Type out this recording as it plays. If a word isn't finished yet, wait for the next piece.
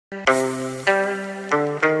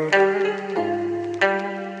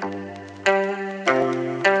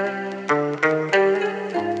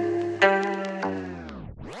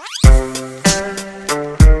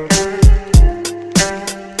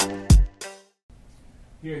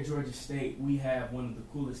here at Georgia State, we have one of the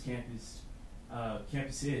coolest campuses,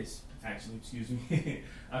 actually, excuse me.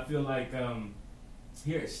 I feel like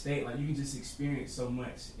here at State, like you can just experience so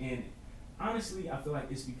much. And honestly, I feel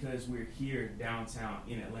like it's because we're here downtown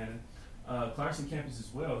in Atlanta. Clarkson campus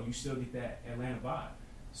as well, you still get that Atlanta vibe.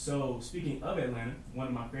 So speaking of Atlanta, one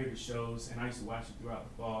of my favorite shows, and I used to watch it throughout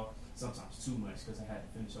the fall, sometimes too much because I had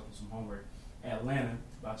to finish up with some homework, Atlanta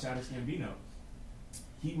by Childish Gambino.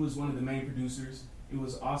 He was one of the main producers. It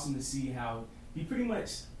was awesome to see how he pretty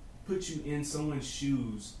much put you in someone's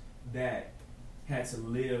shoes that had to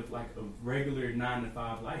live like a regular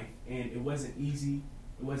 9-to-5 life. And it wasn't easy,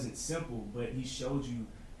 it wasn't simple, but he showed you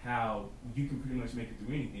how you can pretty much make it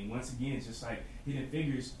through anything. Once again, just like Hidden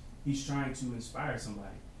Figures, he's trying to inspire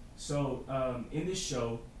somebody. So in this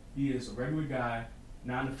show, he is a regular guy,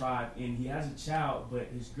 9-to-5, and he has a child, but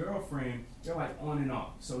his girlfriend, they're like on and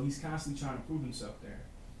off. So he's constantly trying to prove himself there.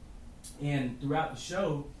 And throughout the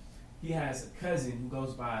show, he has a cousin who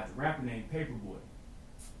goes by the rapper named Paperboy.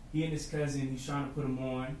 He and his cousin, he's trying to put him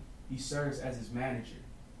on. He serves as his manager,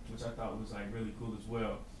 which I thought was like really cool as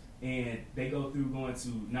well. And they go through going to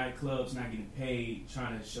nightclubs, not getting paid,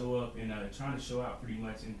 trying to show up and trying to show out pretty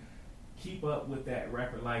much and keep up with that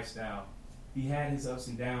rapper lifestyle. He had his ups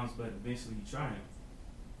and downs, but eventually he triumphed.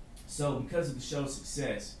 So because of the show's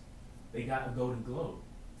success, they got a Golden Globe.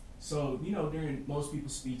 So, you know, during most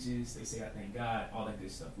people's speeches, they say, I thank God, all that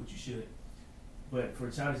good stuff, which you should. But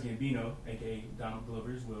for Childish Gambino, a.k.a. Donald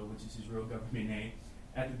Glover as well, which is his real government name,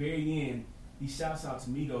 at the very end, he shouts out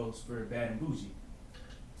to Migos for Bad and Bougie.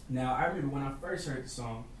 Now, I remember when I first heard the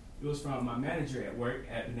song, it was from my manager at work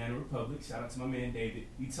at Banana Republic. Shout out to my man, David.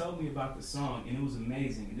 He told me about the song, and it was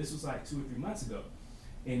amazing. And this was like 2 or 3 months ago.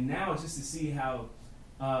 And now, just to see how,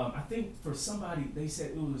 I think for somebody, they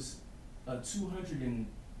said it was a 234%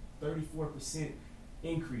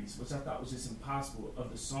 increase, which I thought was just impossible,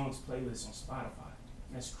 of the song's playlist on Spotify.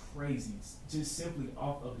 That's crazy. It's just simply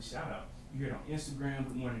off of the shout-out. You hear it on Instagram,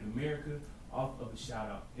 Good Morning America, off of the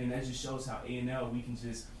shout-out. And that just shows how A&L,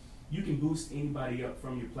 you can boost anybody up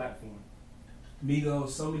from your platform. Migos,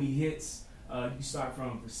 so many hits. You start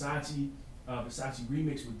from Versace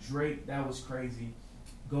remix with Drake, that was crazy.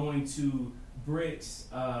 Going to Bricks,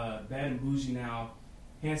 Bad and Bougie now,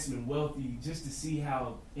 Handsome and Wealthy, just to see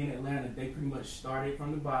how in Atlanta they pretty much started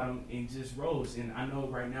from the bottom and just rose. And I know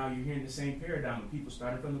right now you're hearing the same paradigm of people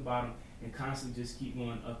starting from the bottom and constantly just keep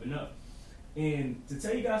going up and up. And to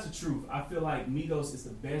tell you guys the truth, I feel like Migos is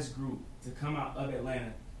the best group to come out of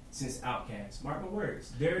Atlanta since Outkast. Mark my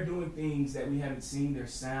words. They're doing things that we haven't seen. Their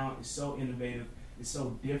sound is so innovative. It's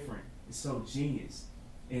so different. It's so genius.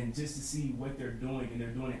 And just to see what they're doing, and they're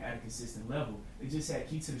doing it at a consistent level. They just had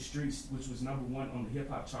Key to the Streets, which was #1 on the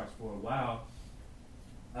hip-hop charts for a while.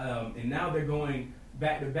 And now they're going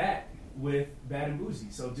back-to-back with Bad and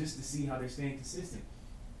Bougie. So just to see how they're staying consistent.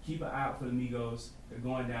 Keep an eye out for the Migos. They're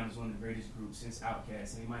going down as one of the greatest groups since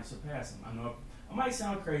Outkast, and they might surpass them. I know I might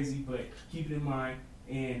sound crazy, but keep it in mind.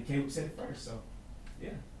 And Caleb said it first, so yeah.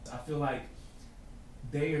 I feel like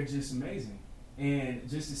they are just amazing. And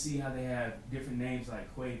just to see how they have different names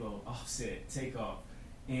like Quavo, Offset, Takeoff,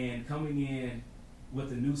 and coming in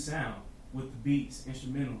with a new sound, with the beats,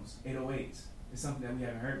 instrumentals, 808s, it's something that we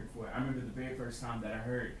haven't heard before. I remember the very first time that I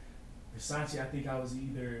heard Versace, I think I was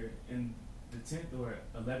either in the 10th or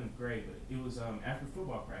 11th grade, but it was after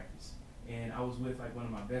football practice. And I was with like one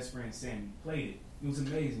of my best friends, Sammy, played it. It was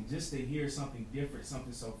amazing just to hear something different,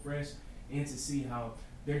 something so fresh, and to see how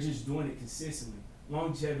they're just doing it consistently.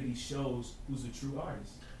 Longevity shows who's a true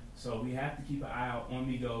artist. So we have to keep an eye out on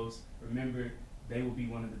Migos. Remember, they will be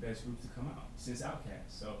one of the best groups to come out since Outkast.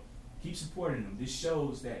 So keep supporting them. This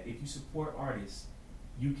shows that if you support artists,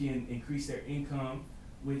 you can increase their income,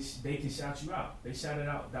 which they can shout you out. They shouted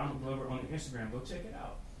out Donald Glover on Instagram. Go check it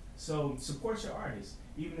out. So support your artists,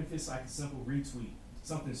 even if it's like a simple retweet,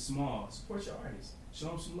 something small. Support your artists. Show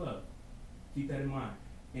them some love. Keep that in mind.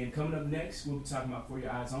 And coming up next, we'll be talking about For Your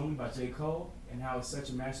Eyes Only by J.Cole and how it's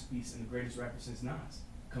such a masterpiece and the greatest rapper since NAS.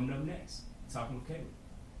 Coming up next, talking with Caleb.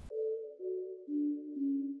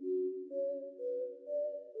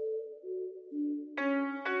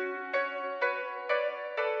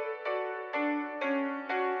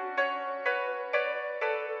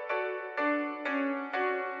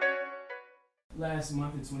 Last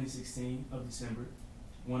month in 2016 of December,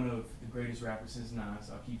 one of the greatest rappers since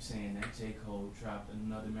NAS, I'll keep saying that, J.Cole dropped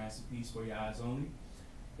another masterpiece, For Your Eyes Only.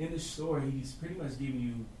 In the story, he's pretty much giving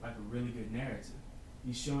you like a really good narrative.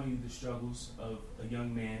 He's showing you the struggles of a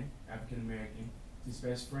young man, African American, his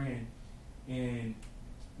best friend, and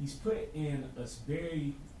he's put in a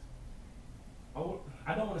very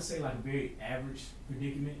I don't want to say like a very average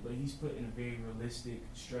predicament, but he's put in a very realistic,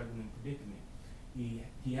 struggling predicament.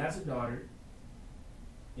 He has a daughter,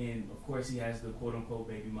 and of course he has the quote unquote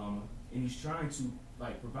baby mama, and he's trying to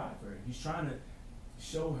like provide for her. He's trying to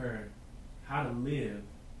show her how to live,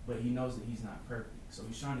 but he knows that he's not perfect. So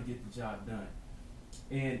he's trying to get the job done.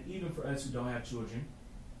 And even for us who don't have children,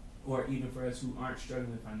 or even for us who aren't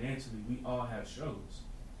struggling financially, we all have struggles.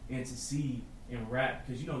 And to see in rap,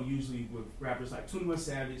 because usually with rappers like 21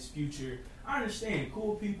 Savage, Future, I understand,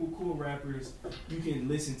 cool people, cool rappers, you can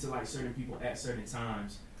listen to like certain people at certain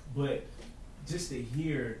times, but just to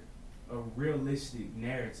hear a realistic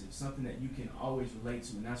narrative, something that you can always relate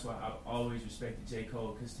to, and that's why I've always respected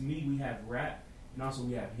J.Cole, because to me we have rap and also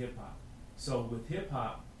we have hip hop. So with hip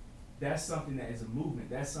hop, that's something that is a movement.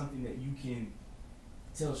 That's something that you can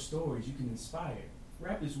tell stories, you can inspire.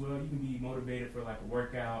 Rap as well, you can be motivated for like a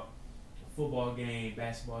workout, a football game,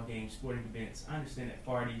 basketball game, sporting events. I understand at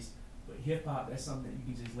parties, but hip hop, that's something that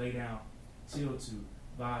you can just lay down, chill to,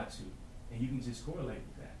 vibe to, and you can just correlate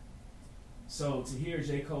with that. So to hear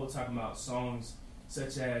J. Cole talking about songs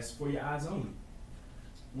such as For Your Eyes Only,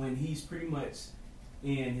 when he's pretty much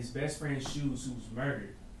in his best friend's shoes who was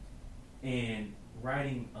murdered, and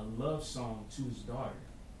writing a love song to his daughter,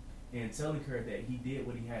 and telling her that he did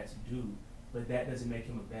what he had to do, but that doesn't make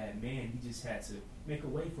him a bad man. He just had to make a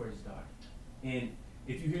way for his daughter. And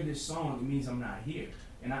if you hear this song, it means I'm not here.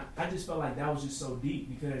 And I just felt like that was just so deep,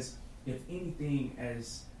 because if anything,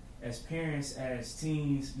 as parents, as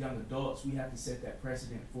teens, young adults, we have to set that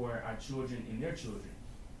precedent for our children and their children.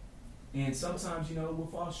 And sometimes, we'll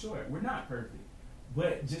fall short. We're not perfect.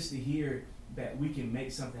 But just to hear that we can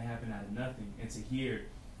make something happen out of nothing, and to hear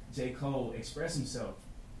J. Cole express himself.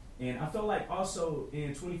 And I felt like also in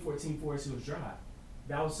 2014, Forest Hills Drive,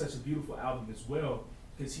 that was such a beautiful album as well,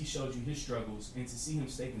 because he showed you his struggles, and to see him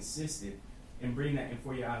stay consistent and bring that in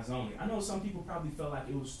For Your Eyes Only. I know some people probably felt like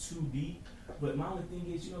it was too deep, but my only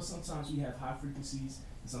thing is, sometimes we have high frequencies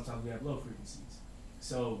and sometimes we have low frequencies.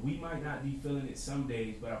 So we might not be feeling it some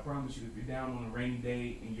days, but I promise you, if you're down on a rainy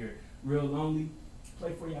day and you're real lonely,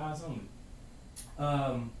 play For Your Eyes Only.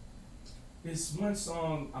 This one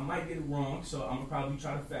song, I might get it wrong, so I'm gonna probably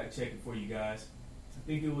try to fact check it for you guys. I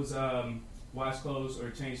think it was Wash Clothes or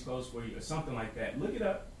Change Clothes for You or something like that. Look it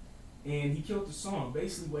up. And he killed the song.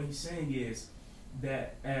 Basically what he's saying is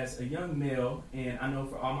that as a young male, and I know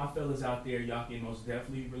for all my fellas out there, y'all can most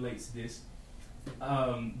definitely relate to this,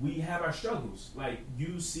 we have our struggles. Like,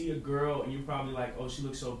 you see a girl and you're probably like, oh, she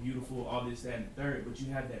looks so beautiful, all this, that, and the third, but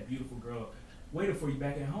you have that beautiful girl waiting for you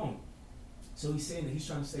back at home. So he's saying that he's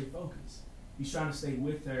trying to stay focused. He's trying to stay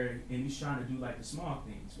with her, and he's trying to do like the small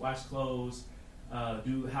things, wash clothes,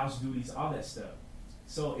 do house duties, all that stuff.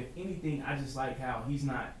 So if anything, I just like how he's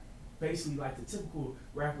not basically like the typical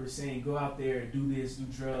rapper saying, go out there, do this, do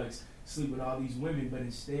drugs, sleep with all these women, but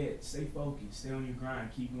instead, stay focused, stay on your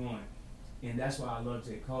grind, keep going. And that's why I love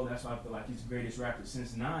J. Cole. That's why I feel like he's the greatest rapper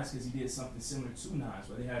since NAS, because he did something similar to NAS,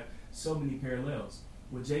 where they have so many parallels.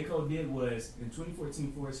 What J. Cole did was, in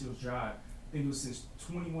 2014 Forest Hills Drive, I think it was since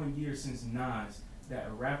 21 years since NAS, that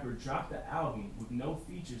a rapper dropped the album with no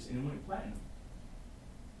features and it went platinum.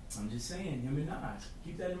 I'm just saying, him and NAS,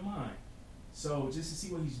 keep that in mind. So just to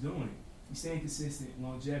see what he's doing, he's staying consistent,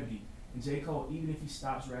 longevity. And J. Cole, even if he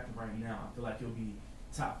stops rapping right now, I feel like he'll be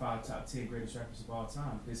top 5, top 10 greatest rappers of all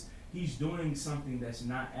time, because he's doing something that's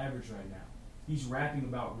not average right now. He's rapping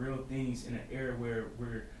about real things in an era where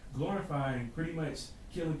we're glorifying pretty much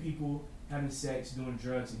killing people, having sex, doing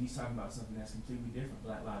drugs, and he's talking about something that's completely different.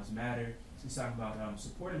 Black Lives Matter. He's talking about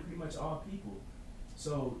supporting pretty much all people.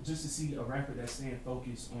 So just to see a rapper that's staying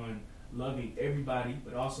focused on loving everybody,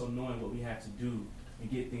 but also knowing what we have to do and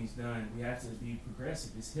get things done, we have to be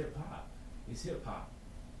progressive. It's hip hop. It's hip hop.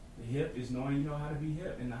 The hip is knowing how to be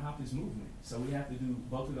hip, and the hop is movement. So we have to do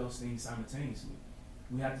both of those things simultaneously.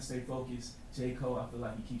 We have to stay focused. J. Cole, I feel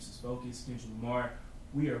like he keeps us focused. Kendrick Lamar,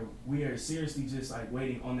 we are seriously just like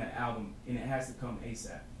waiting on that album, and it has to come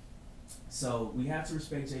ASAP. So we have to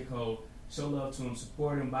respect J. Cole, show love to him,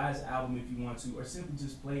 support him, buy his album if you want to, or simply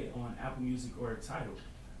just play it on Apple Music or Tidal.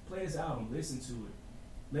 Play his album, listen to it.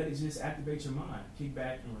 Let it just activate your mind. Kick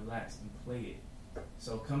back and relax and play it.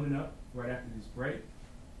 So coming up right after this break,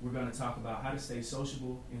 we're going to talk about how to stay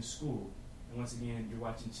sociable in school. And once again, you're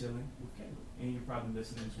watching Chillin with Caleb, and you're probably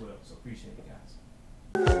listening as well. So appreciate it,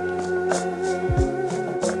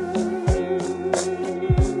 guys.